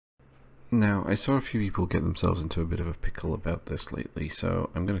Now, I saw a few people get themselves into a bit of a pickle about this lately, so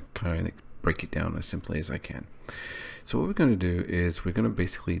I'm going to kind of break it down as simply as I can. So what we're going to do is we're going to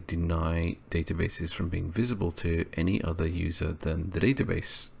basically deny databases from being visible to any other user than the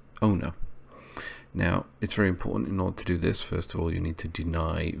database owner. Now, it's very important in order to do this. First of all, you need to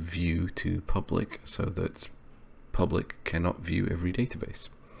deny view to public so that public cannot view every database.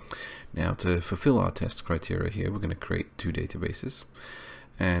 Now, to fulfill our test criteria here, we're going to create two databases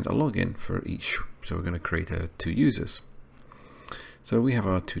and a login for each. So we're going to create two users. So we have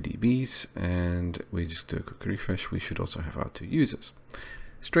our two DBs, and we just do a quick refresh. We should also have our two users.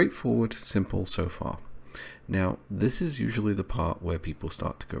 Straightforward, simple so far. Now, this is usually the part where people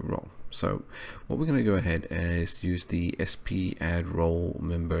start to go wrong. So what we're going to go ahead is use the sp add role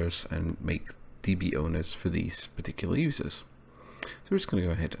members and make DB owners for these particular users. So we're just going to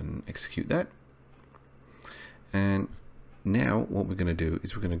go ahead and execute that. And now what we're going to do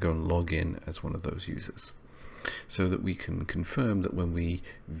is we're going to go and log in as one of those users so that we can confirm that when we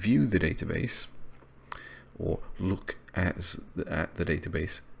view the database or look at the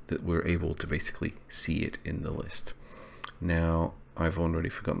database that we're able to basically see it in the list. Now, I've already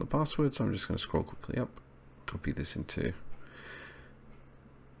forgotten the password, so I'm just going to scroll quickly up, copy this into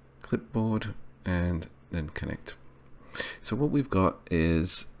clipboard, and then connect. So what we've got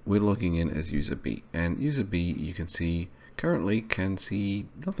is we're logging in as user B, and user B, you can see, currently can see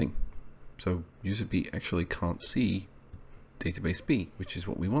nothing. So user B actually can't see database B, which is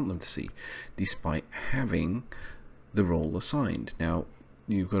what we want them to see, despite having the role assigned. Now,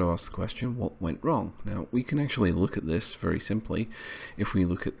 you've got to ask the question, what went wrong? Now, we can actually look at this very simply. If we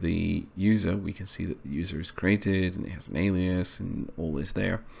look at the user, we can see that the user is created and it has an alias and all is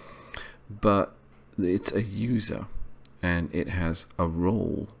there. But it's a user and it has a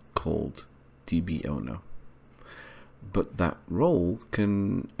role called DB owner. But that role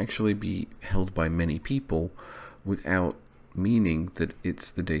can actually be held by many people without meaning that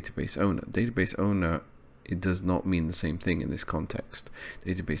it's the database owner. Database owner, it does not mean the same thing in this context.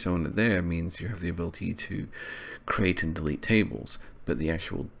 Database owner there means you have the ability to create and delete tables, but the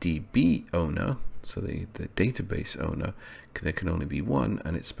actual DB owner, so the database owner, there can only be one,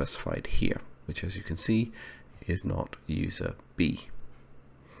 and it's specified here, which as you can see is not user B.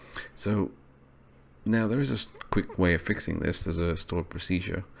 So now there is a quick way of fixing this. There's a stored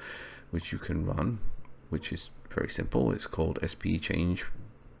procedure which you can run, which is very simple. It's called sp change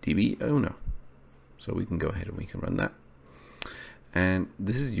DB owner. So we can go ahead and we can run that. And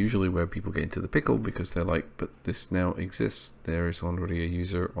this is usually where people get into the pickle, because they're like, but this now exists. There is already a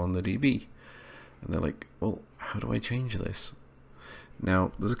user on the DB. And they're like, well, how do I change this?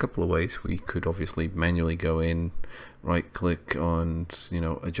 Now, there's a couple of ways. We could obviously manually go in, right click on,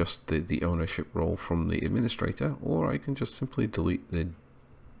 adjust the ownership role from the administrator, or I can just simply delete the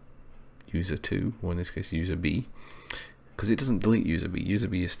user 2, or in this case user B, because it doesn't delete user B. User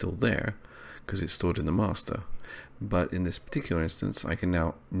B is still there because it's stored in the master. But in this particular instance, I can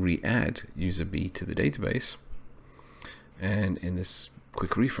now re-add user B to the database, and in this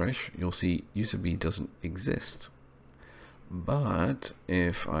quick refresh, you'll see user B doesn't exist. But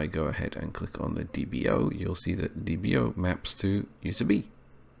if I go ahead and click on the DBO, you'll see that DBO maps to user B.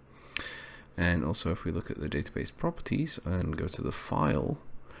 And also if we look at the database properties and go to the file,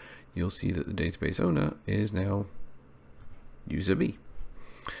 you'll see that the database owner is now user B.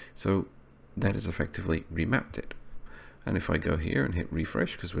 So that has effectively remapped it. And if I go here and hit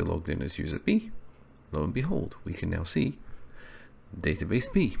refresh, because we're logged in as user B, lo and behold, we can now see database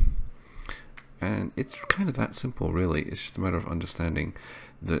B. And it's kind of that simple, really. It's just a matter of understanding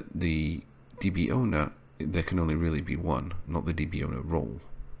that the DB owner, there can only really be one, not the DB owner role.